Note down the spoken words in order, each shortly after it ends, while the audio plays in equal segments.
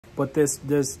But this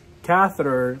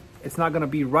catheter, it's not going to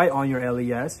be right on your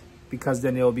LES, because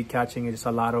then it'll be catching just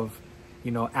a lot of,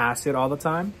 you know, acid all the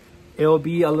time. It'll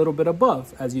be a little bit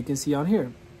above, as you can see on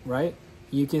here, right?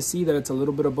 You can see that it's a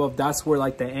little bit above. That's where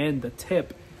like the end, the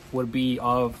tip would be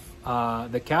of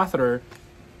the catheter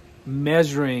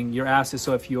measuring your acid.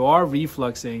 So if you are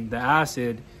refluxing the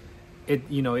acid, it,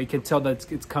 you know, it can tell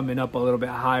that it's coming up a little bit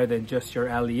higher than just your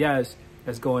LES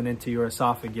that's going into your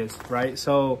esophagus, right?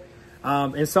 So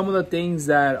and some of the things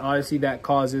that obviously that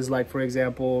causes, like for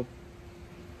example,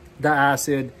 the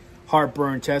acid,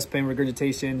 heartburn, chest pain,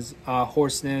 regurgitations,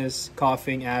 hoarseness,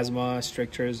 coughing, asthma,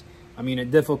 strictures, I mean, a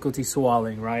difficulty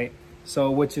swallowing, right? So,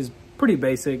 which is pretty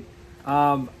basic.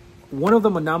 One of the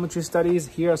manometry studies,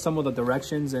 here are some of the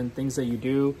directions and things that you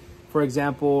do. For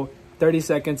example, 30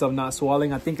 seconds of not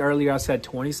swallowing. I think earlier I said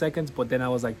 20 seconds, but then I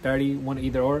was like 30, one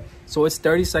either or. So it's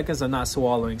 30 seconds of not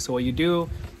swallowing. So what you do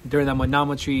during the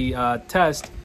manometry test,